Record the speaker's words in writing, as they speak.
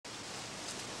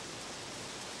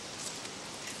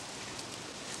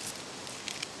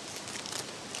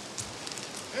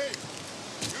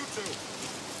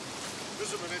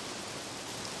Just a minute.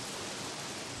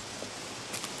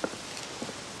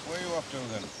 Where are you off to,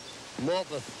 then?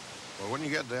 Morpeth. Well, when you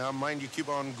get there, mind you keep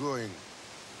on going.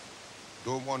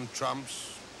 Don't want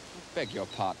tramps. I beg your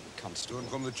pardon, Constable. Don't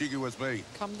come the cheeky with me.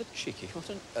 Come the cheeky? What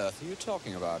on earth are you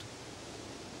talking about?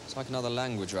 It's like another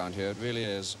language round here, it really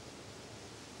is.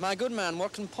 My good man,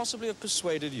 what can possibly have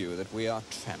persuaded you that we are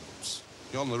tramps?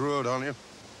 You're on the road, aren't you?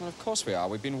 Well, of course we are.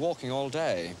 We've been walking all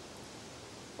day.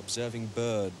 Observing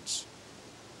birds.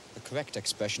 The correct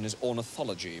expression is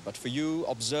ornithology, but for you,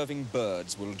 observing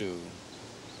birds will do.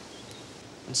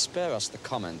 And spare us the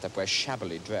comment that we're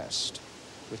shabbily dressed.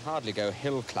 We'd hardly go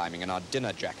hill climbing in our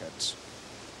dinner jackets.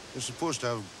 You're supposed to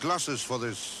have glasses for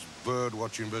this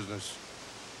bird-watching business.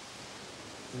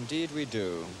 Indeed we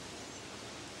do.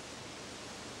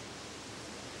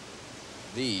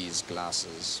 These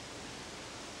glasses.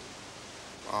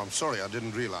 I'm sorry, I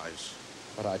didn't realize.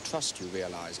 But I trust you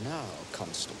realize now,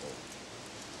 Constable.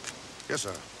 Yes,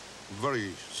 sir.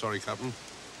 Very sorry, Captain.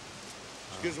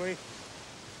 Excuse me.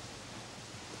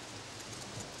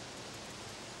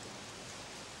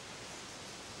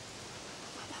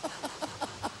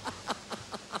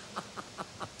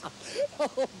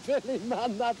 Oh, Billy,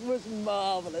 man, that was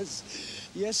marvellous.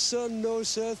 Yes, sir, no,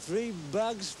 sir, 3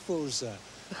 bags full, sir.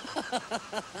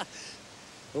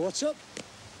 What's up?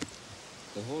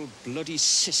 The whole bloody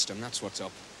system, that's what's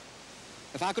up.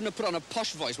 If I couldn't have put on a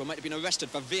posh voice, we might have been arrested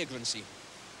for vagrancy.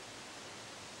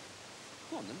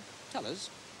 Go on, then. Tell us.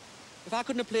 If I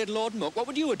couldn't have played Lord Muck, what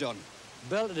would you have done?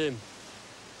 Belted him.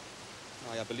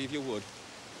 Oh, I believe you would.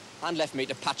 And left me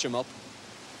to patch him up.